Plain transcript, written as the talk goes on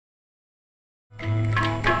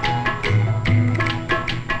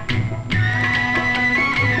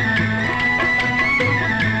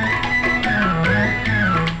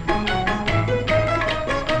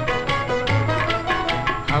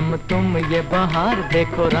ये बहार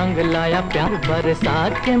देखो रंग लाया प्यार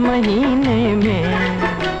बरसात के महीने में।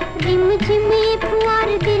 रिम झिम ये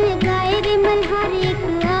फुहार दिल गाए रे मल्हार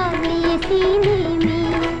एक आग ये सीने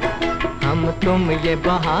में। हम तुम ये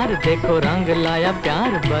बहार देखो रंग लाया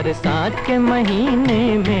प्यार बरसात के महीने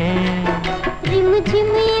में। रिम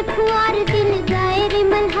झिम ये फुहार दिल गाए रे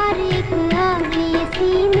मल्हार एक आग ये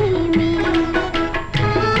सीने में।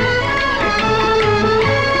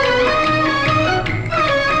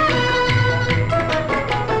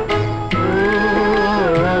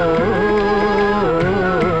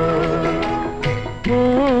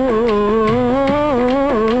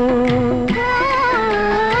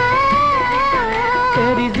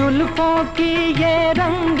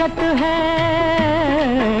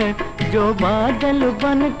 है जो बादल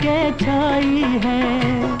बन के छाई है,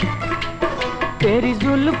 तेरी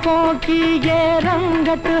जुल्फों की ये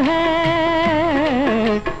रंगत है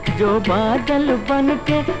जो बादल बन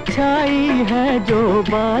के छाई है, जो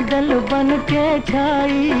बादल बन के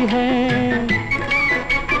छाई है।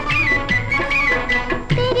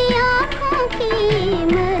 तेरी आँखों की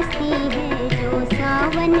मस्ती है जो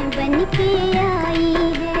सावन बन के आई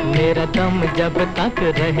है। मेरा दम जब तक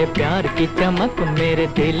रहे प्यार की चमक मेरे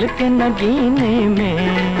दिल के नगीने में।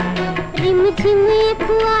 रिम झिम ये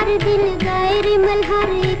फुहार दिल गाए रे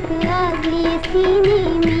मल्हार एक आग ये सीने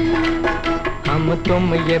में। हम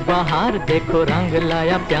तुम ये बहार देखो रंग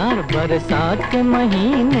लाया प्यार बरसात के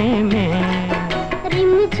महीने में।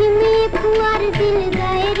 रिम झिम ये फुहार दिल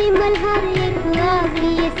गाए रे मल्हार एक आग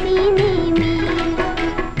ये सीने में।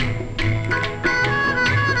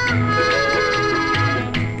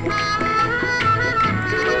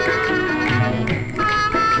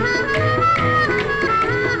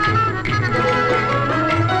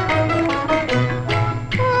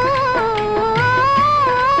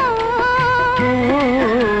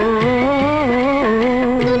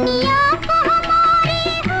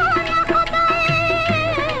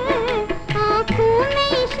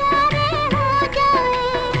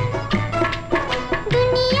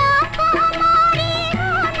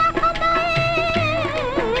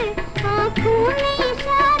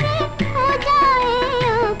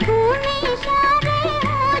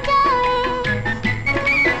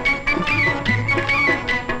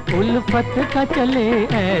 उल्फत का चले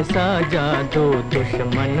ऐसा जादू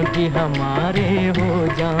दुश्मन भी हमारे हो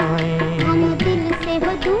जाएं। हम दिल से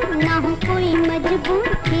हो दूर ना हो कोई मजबूर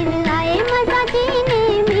फिर आए मजा जीने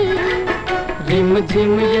में। रिम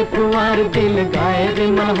झिम ये फुहार दिल गाए रे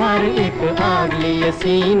मल्हार एक आग लिए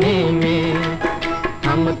सीने में।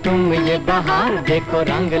 हम तुम ये बहार देखो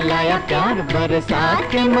रंग लाया प्यार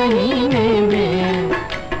बरसात के महीने में।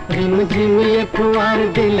 रिम झिम ये फुहार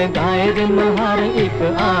दिल गाए रे मल्हार एक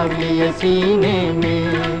आग लिए सीने में।